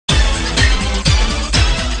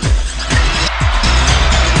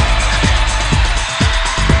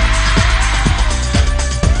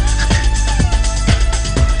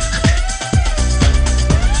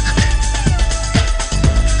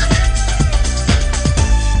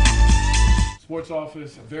sports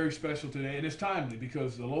office, very special today, and it's timely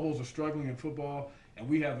because the Lobos are struggling in football, and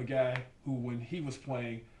we have a guy who, when he was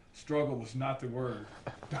playing, struggle was not the word.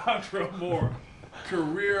 Dontrell Moore,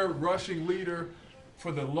 career rushing leader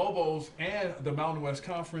for the Lobos and the Mountain West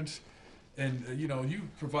Conference. And, you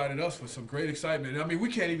provided us with some great excitement. I mean, we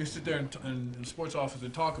can't even sit there in the sports office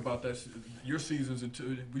and talk about that, your seasons, until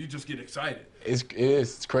we just get excited.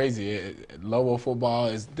 It's crazy. Lobo football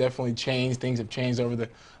has definitely changed. Things have changed over the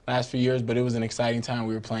last few years, but it was an exciting time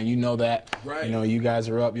we were playing. You know that. Right. You guys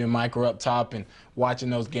are up, you and Mike are up top and watching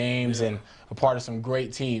those games and a part of some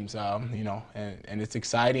great teams, and it's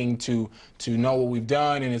exciting to know what we've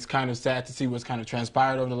done, and it's kind of sad to see what's kind of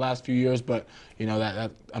transpired over the last few years, but,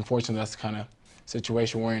 that unfortunately, that's the kind of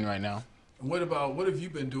situation we're in right now. What have you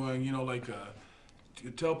been doing,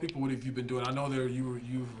 tell people what have you been doing. I know you've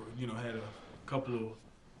had a couple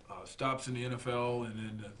of stops in the NFL and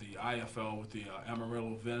then the IFL with the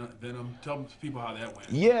Amarillo Venom. Tell people how that went.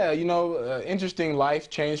 Yeah, interesting life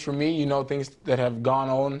change for me. Things that have gone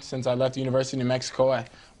on since I left the University of New Mexico. I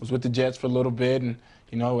was with the Jets for a little bit and,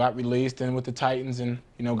 got released, and with the Titans and,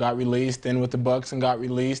 got released, and with the Bucks and got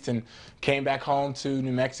released, and came back home to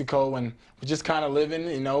New Mexico and was just kind of living,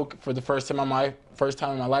 for the first time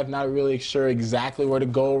in my life, not really sure exactly where to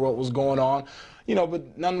go or what was going on.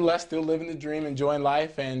 But nonetheless, still living the dream, enjoying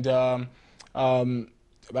life. And about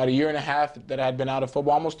a year and a half that I had been out of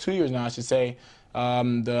football, almost 2 years now, I should say,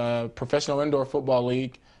 the Professional Indoor Football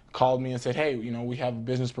League called me and said, hey, we have a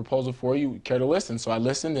business proposal for you. Care to listen? So I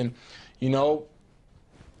listened and,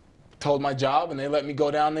 told my job, and they let me go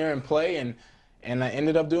down there and play. And I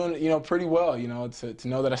ended up doing, pretty well. To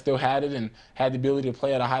know that I still had it and had the ability to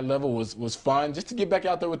play at a high level was fun. Just to get back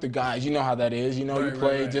out there with the guys, you know how that is. You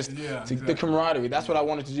play right. just Exactly. the camaraderie. That's what I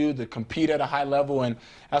wanted to do, to compete at a high level, and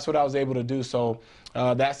that's what I was able to do. So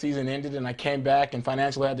that season ended, and I came back and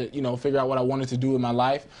financially had to, figure out what I wanted to do with my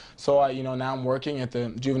life. So now I'm working at the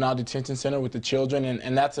Juvenile Detention Center with the children,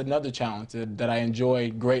 and that's another challenge that I enjoy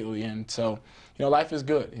greatly. And so, life is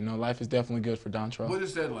good. Life is definitely good for Dontrell. What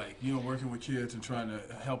is that like, working with kids and trying to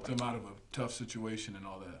help them out of a tough situation and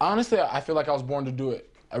all that? Honestly, I feel like I was born to do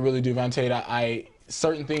it. I really do. If I tell you,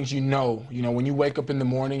 certain things when you wake up in the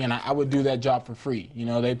morning, and I would do that job for free.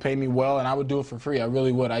 They pay me well, and I would do it for free. I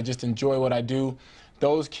really would. I just enjoy what I do.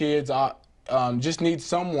 Those kids just need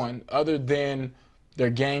someone other than their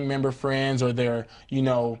gang member friends or their,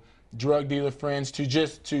 drug dealer friends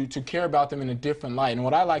to care about them in a different light. And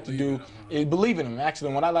what I like to do is believe in them. Actually,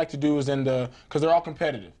 and what I like to do is because they're all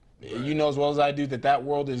competitive. Right. You know as well as I do that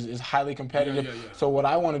world is highly competitive. Yeah. So what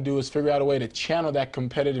I want to do is figure out a way to channel that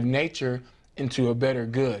competitive nature into a better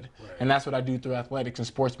good. Right. And that's what I do through athletics and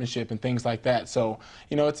sportsmanship and things like that. So,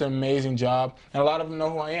 it's an amazing job. And a lot of them know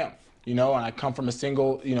who I am. And I come from a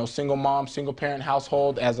single mom, single parent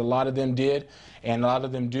household, as a lot of them did, and a lot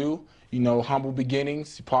of them do. Humble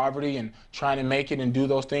beginnings, poverty, and trying to make it and do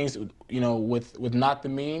those things, with not the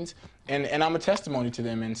means. And I'm a testimony to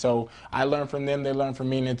them. And so I learn from them, they learn from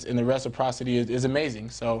me, and the reciprocity is amazing.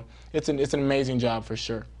 So it's an amazing job for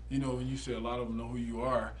sure. When you say a lot of them know who you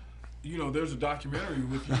are, there's a documentary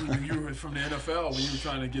with you when you were from the NFL, when you were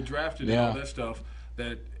trying to get drafted and all that stuff,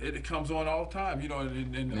 that it comes on all the time,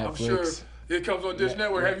 and I'm sure it comes on Dish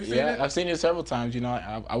Network. Have you seen it? Yeah, I've seen it several times.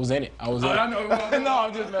 I was in it. I was in it. I know. No,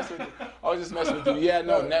 I'm just messing with you. I was just messing with you. Yeah,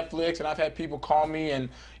 no, Netflix, and I've had people call me, and,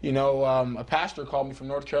 a pastor called me from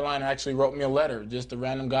North Carolina, actually wrote me a letter. Just a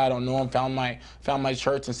random guy, I don't know him, found my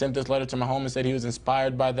church and sent this letter to my home and said he was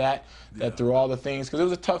inspired by that through all the things, because it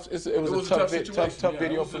was a tough, it was a tough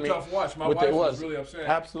video for me. It was a tough watch. My wife was really upset.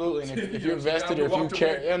 Absolutely, and if you're invested or if you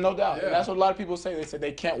care, no doubt. Yeah. And that's what a lot of people say. They say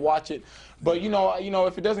they can't watch it, but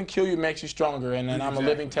if it doesn't kill you, it makes you stronger, and I'm a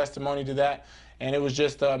living testimony to that. And it was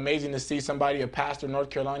just amazing to see somebody, a pastor in North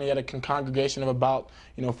Carolina. He had a congregation of about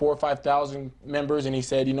 4,000 or 5,000 members, and he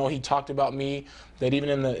said, he talked about me, that even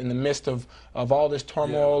in the midst of all this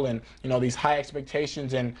turmoil and these high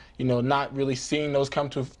expectations and not really seeing those come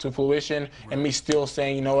to fruition, and me still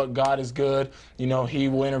saying, you know what, God is good, He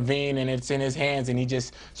will intervene, and it's in His hands, and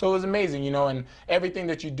so it was amazing, and everything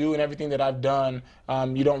that you do and everything that I've done,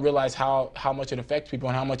 you don't realize how much it affects people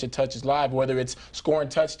and how much it touches lives, whether it's scoring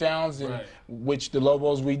touchdowns, and which the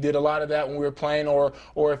Lobos, we did a lot of that when we were playing, or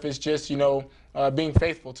if it's just being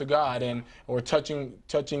faithful to God or touching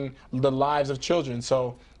the lives of children.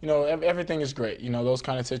 So, you know, everything is great. You know, those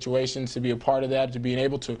kind of situations, to be a part of that, to being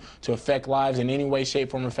able to affect lives in any way,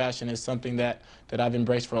 shape, form, or fashion is something that I've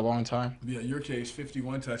embraced for a long time. Yeah, your case,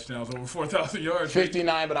 51 touchdowns, over 4,000 yards.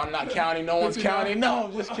 59, but I'm not counting. No one's counting. No,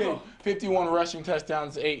 I'm just kidding. 51 rushing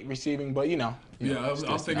touchdowns, 8 receiving, but you know. Yeah,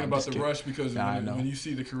 I'm thinking about the rush because when you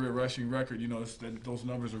see the career rushing record, you know, those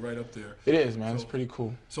numbers are right up there. It is, man. It's pretty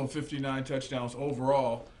cool. So 59 touchdowns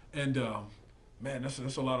overall, and man,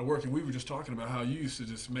 that's a lot of work. And we were just talking about how you used to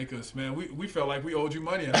just make us, man. We felt like we owed you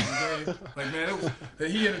money after the game. Like, man,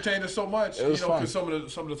 he entertained us so much. It was fun. Because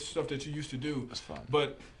some of the stuff that you used to do. It's fun.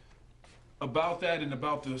 But about that and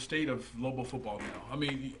about the state of Lobo football now. I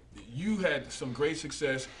mean, you had some great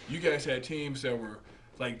success. You guys had teams that were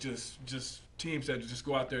like just teams that just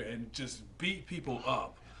go out there and just beat people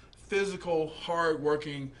up. Physical,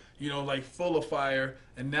 hard-working, you know, like full of fire.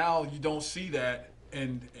 And now you don't see that.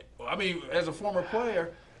 And, I mean, as a former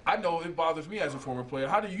player, I know it bothers me as a former player.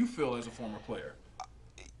 How do you feel as a former player?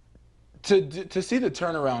 To see the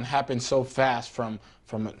turnaround happen so fast from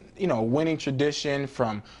you know, winning tradition,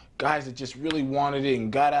 from guys that just really wanted it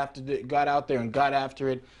and got out there and got after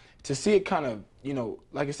it, to see it kind of, you know,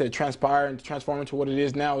 like I said, transpire and transform into what it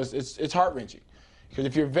is now, it's heart-wrenching. Because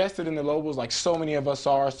if you're vested in the Lobos, like so many of us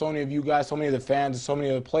are, so many of you guys, so many of the fans, and so many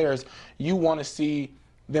of the players, you want to see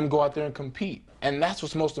them go out there and compete. And that's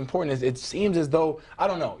what's most important. Is it seems as though, I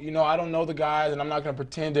don't know, you know, I don't know the guys, and I'm not going to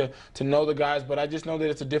pretend to know the guys, but I just know that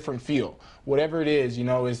it's a different feel. Whatever it is, you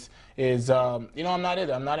know, you know, I'm not in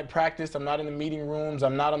it. I'm not in practice. I'm not in the meeting rooms.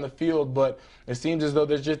 I'm not on the field. But it seems as though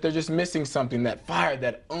they're just missing something, that fire,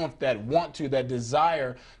 that oomph, that want to, that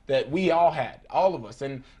desire that we all had, all of us.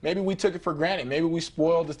 And maybe we took it for granted. Maybe we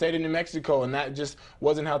spoiled the state of New Mexico, and that just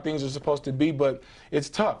wasn't how things are supposed to be. But it's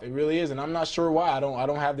tough. It really is. And I'm not sure why. I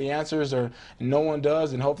don't have the answers, or no one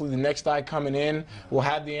does. And hopefully the next guy coming in will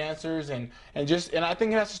have the answers. And I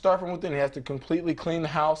think it has to start from within. It has to completely clean the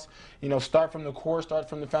house. You know, start from the core, start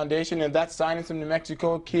from the foundation. And that's signing some New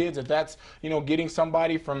Mexico kids. If that's, you know, getting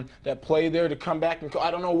somebody from that played there to come back and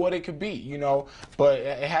I don't know what it could be, you know, but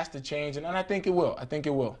it has to change. And I think it will. I think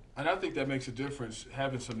it will. And I think that makes a difference,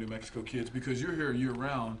 having some New Mexico kids, because you're here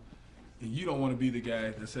year-round, and you don't want to be the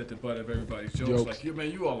guy that's at the butt of everybody's jokes. Like,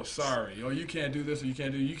 man, you all are sorry. Or you can't do this, or you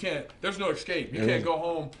can't. There's no escape. You can't go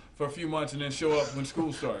home for a few months and then show up when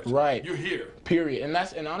school starts. Right. You're here. Period.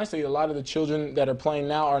 And honestly, a lot of the children that are playing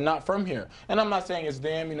now are not from here. And I'm not saying it's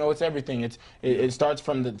them. You know, it's everything. It starts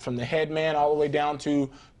from the head man all the way down to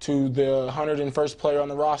the 101st player on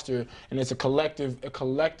the roster, and it's a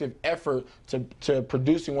collective effort to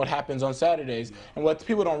producing what happens on Saturdays. Yeah. And what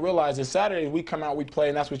people don't realize is Saturdays we come out, we play,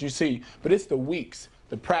 and that's what you see. But it's the weeks,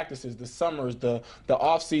 the practices, the summers, the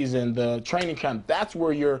off season, the training camp. That's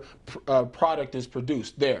where your product is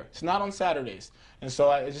produced. There, it's not on Saturdays. And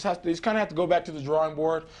so you just kind of have to go back to the drawing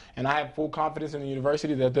board. And I have full confidence in the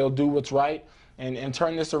university that they'll do what's right and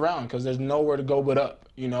turn this around, because there's nowhere to go but up,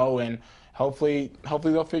 you know. And hopefully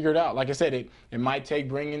they'll figure it out. Like I said, it might take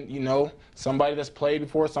bringing, you know, somebody that's played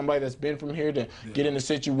before, somebody that's been from here to get in a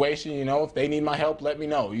situation. You know, if they need my help, let me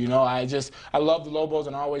know. You know, I love the Lobos,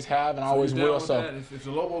 and I always have, and I always will. So if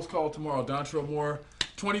the Lobos call tomorrow, Dontrell Moore,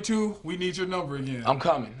 22, we need your number again. I'm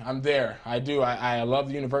coming. I'm there. I do. I love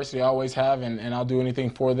the university. I always have, and I'll do anything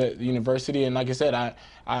for the university. And like I said,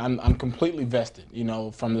 I'm completely vested. You know,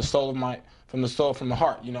 from the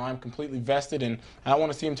heart. You know, I'm completely vested, and I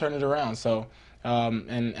want to see him turn it around. So,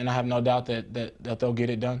 and I have no doubt that they'll get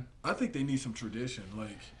it done. I think they need some tradition,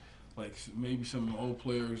 like maybe some old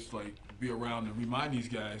players like be around and remind these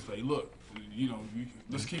guys, like, look, you know,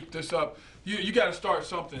 let's keep this up. You got to start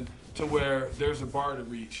something to where there's a bar to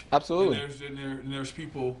reach. Absolutely. And there's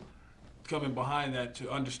people coming behind that to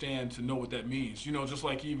understand, to know what that means. You know, just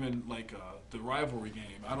like even like the rivalry game.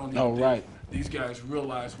 I don't even think these guys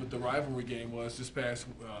realize what the rivalry game was this past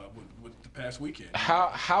with the past weekend.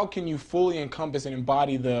 How can you fully encompass and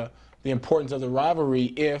embody the importance of the rivalry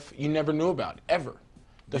if you never knew about it, ever?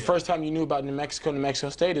 The first time you knew about New Mexico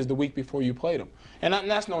State is the week before you played them. And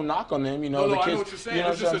that's no knock on them, you know. No, the kids, I know what you're saying. You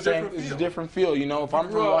know it's what just I'm saying? It's a different feel. You know, if I'm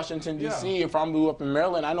from Washington, D.C., if I'm up in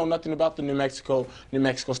Maryland, I know nothing about the New Mexico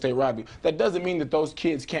State rivalry. That doesn't mean that those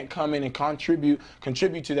kids can't come in and contribute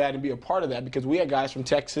to that and be a part of that, because we had guys from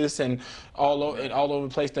Texas and all over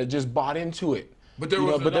the place that just bought into it. But there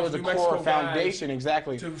was a core foundation,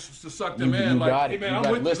 exactly, to suck them in. You like, got hey it. man, You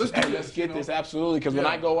I'm with listen, you. Let's do let's this. get this. Absolutely, because when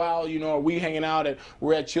I go out, we hanging out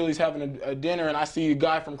we're at Chili's having a dinner, and I see a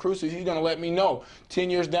guy from Cruces, he's gonna let me know.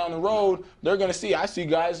 10 years down the road, they're gonna see. I see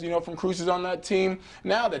guys, from Cruces on that team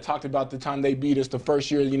now that talked about the time they beat us the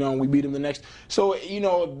first year, and we beat them the next. So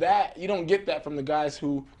that you don't get that from the guys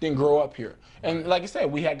who didn't grow up here. And like I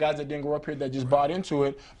said, we had guys that didn't grow up here that just bought into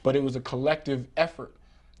it, but it was a collective effort.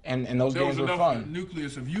 And those games were fun. There was enough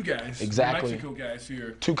nucleus of you guys, exactly. Mexico guys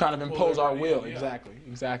here, to kind of impose our will. Yeah.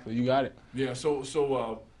 Exactly. You got it. Yeah.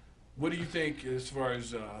 So, what do you think as far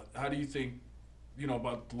as how do you think,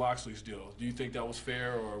 about the Loxley's deal? Do you think that was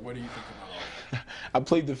fair, or what do you think about it? I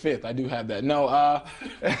plead the fifth. I do have that. No.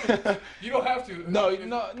 You don't have to. No.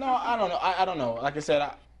 I don't know. I don't know. Like I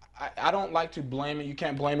said, I don't like to blame it. You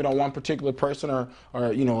can't blame it on one particular person or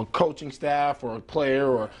a coaching staff or a player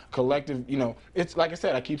or collective. It's like I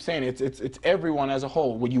said. I keep saying it's everyone as a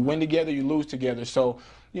whole. When you win together, you lose together. So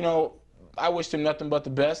I wish him nothing but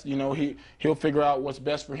the best. He'll figure out what's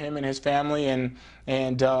best for him and his family,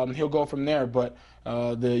 and he'll go from there. But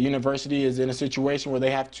the university is in a situation where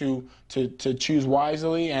they have to choose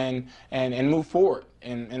wisely and move forward.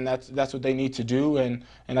 And that's what they need to do. And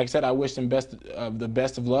like I said, I wish them the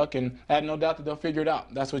best of luck, and I have no doubt that they'll figure it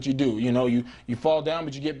out. That's what you do. You fall down,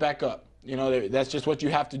 but you get back up. That's just what you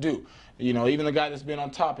have to do. Even the guy that's been on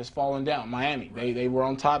top has fallen down. Miami, they were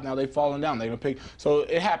on top, now they've fallen down. They're gonna pick. So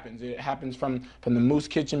it happens. It happens from the Moose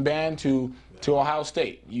Kitchen Band to Ohio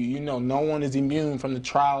State. No one is immune from the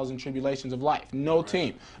trials and tribulations of life. No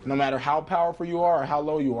team, no matter how powerful you are or how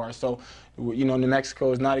low you are. So, New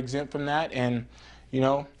Mexico is not exempt from that. And I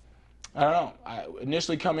don't know. I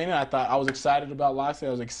initially coming in, I was excited about Loxley.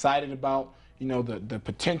 I was excited about the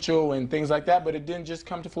potential and things like that, but it didn't just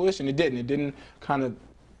come to fruition. It didn't. It didn't kind of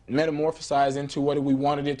metamorphosize into what we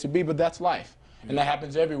wanted it to be, but that's life. And that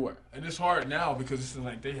happens everywhere. And it's hard now because it's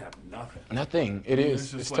like they have nothing. Nothing. It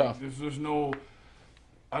is. It's tough. There's no,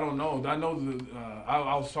 I don't know. I know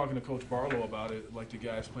I was talking to Coach Barlow about it, like the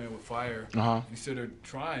guys playing with fire. He said they're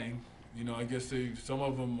trying. I guess some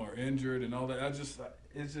of them are injured and all that.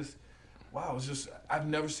 Wow, I've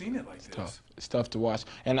never seen it like this. Tough. It's tough to watch.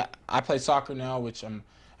 And I play soccer now, which I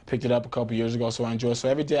picked it up a couple years ago, so I enjoy it. So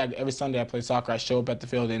every Sunday I play soccer, I show up at the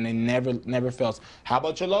field, and they never fails. How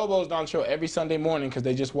about your Lobos, Dontrell? Every Sunday morning, because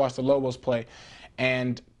they just watched the Lobos play.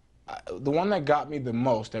 And the one that got me the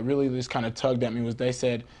most, that really just kind of tugged at me, was they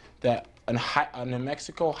said that a New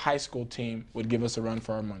Mexico high school team would give us a run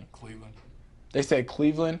for our money. Cleveland. They said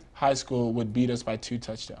Cleveland High School would beat us by 2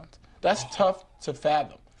 touchdowns. That's tough to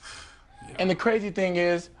fathom. Yeah. And the crazy thing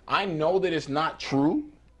is, I know that it's not true.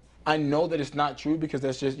 I know that it's not true because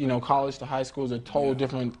that's just, college to high school is a total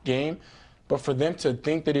different game. But for them to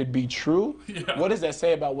think that it'd be true, what does that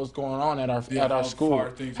say about what's going on at our school?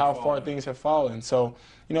 How far things have fallen. So,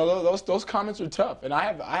 those comments are tough. And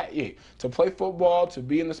to play football, to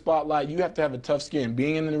be in the spotlight, you have to have a tough skin.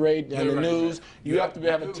 Being in the news, you have to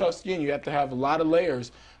have a tough skin. You have to have a lot of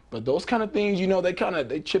layers. But those kind of things,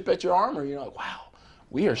 they chip at your armor. You're like, wow,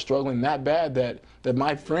 we are struggling that bad that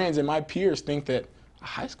my friends and my peers think that a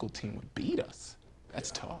high school team would beat us.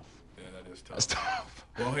 That's tough. Yeah, that is tough. That's tough.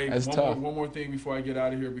 Well, hey, one more thing before I get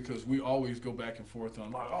out of here, because we always go back and forth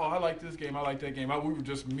on, I like this game, I like that game.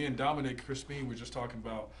 Me and Dominic Crispin were just talking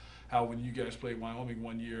about how when you guys played Wyoming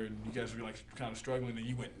one year and you guys were kind of struggling and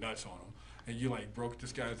you went nuts on them. And you broke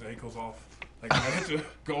this guy's ankles off, right at the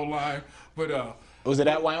goal line. But was it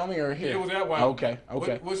at Wyoming or here? It was at Wyoming.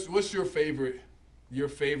 Okay. What's your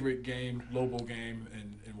favorite game, Lobo game,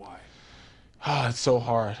 and why? It's so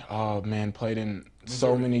hard. Oh, man, played in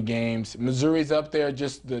so many games. Missouri's up there,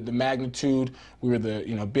 just the magnitude. We were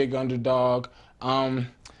the big underdog.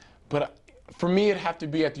 But for me, it'd have to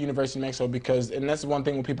be at the University of Mexico and that's one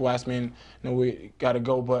thing when people ask me, and we got to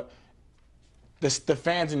go, but the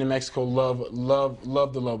fans in New Mexico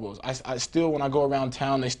love the Lobos. I still, when I go around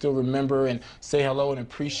town, they still remember and say hello and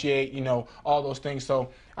appreciate, all those things.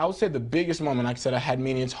 So I would say the biggest moment, like I said, I had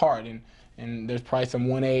meaning. It's hard, and there's probably some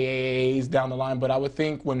 1AAs down the line, but I would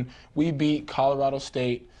think when we beat Colorado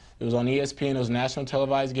State, it was on ESPN, it was a national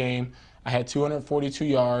televised game. I had 242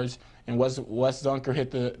 yards, and Wes Zunker hit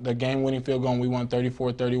the game-winning field goal, and we won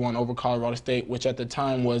 34-31 over Colorado State, which at the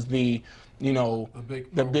time was the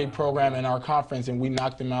big program in our conference, and we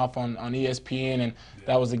knocked them off on ESPN, and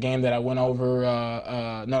that was a game that I went over.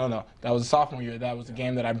 No, that was a sophomore year. That was the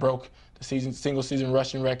game that I broke the single season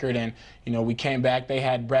rushing record, and we came back. They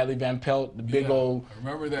had Bradley Van Pelt, the big old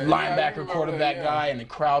linebacker quarterback guy, and the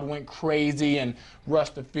crowd went crazy and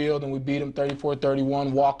rushed the field, and we beat them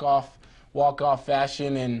 34-31 walk off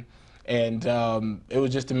fashion, and it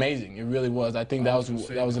was just amazing. It really was. I think that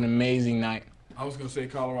was an amazing night. I was going to say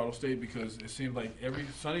Colorado State because it seemed like every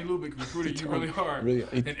Sonny Lubick recruited you really hard.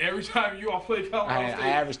 And every time you all played Colorado State, I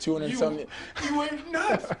averaged 200 something. You went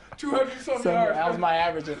nuts. 200 something yards. That was my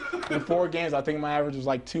average in 4 games. I think my average was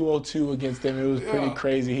like 202 against him. It was pretty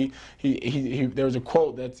crazy. There was a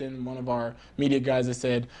quote that's in one of our media guys that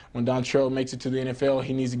said, when Dontrell makes it to the NFL,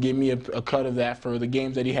 he needs to give me a cut of that for the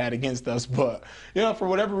games that he had against us. But for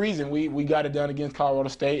whatever reason, we got it done against Colorado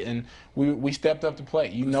State, and we stepped up to play.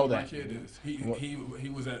 You know that. My kid is. He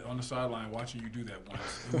was on the sideline watching you do that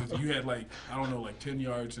once. You had like 10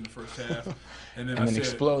 yards in the first half, and then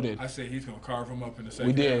exploded. I said he's gonna carve him up in the second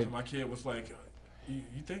we did. half. My kid was like,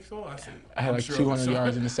 "You think so?" I said, I had like 200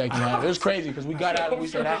 yards in the second half. It was crazy because we got out. We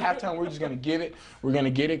said at halftime we're just gonna give it. We're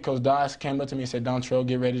gonna get it. Coach Doss came up to me and said, "Dontrell,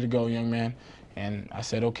 get ready to go, young man." And I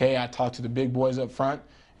said, "Okay." I talked to the big boys up front.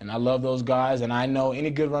 And I love those guys, and I know any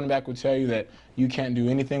good running back would tell you that you can't do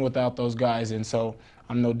anything without those guys, and so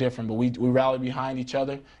I'm no different. But we rallied behind each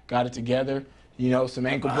other, got it together, some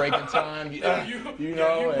ankle breaking time, you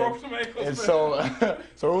broke some ankles, and so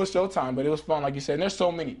it was showtime, but it was fun, like you said. And there's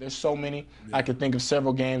so many. Yeah. I could think of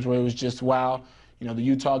several games where it was just wow. The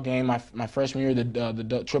Utah game, my freshman year,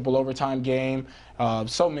 the triple overtime game,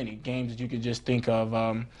 so many games that you could just think of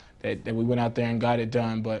that we went out there and got it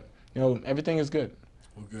done. But everything is good.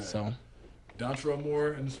 Well, good. So, Dontrell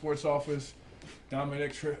Moore in the sports office,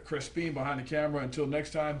 Dominic Crespin behind the camera. Until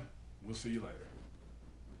next time, we'll see you later.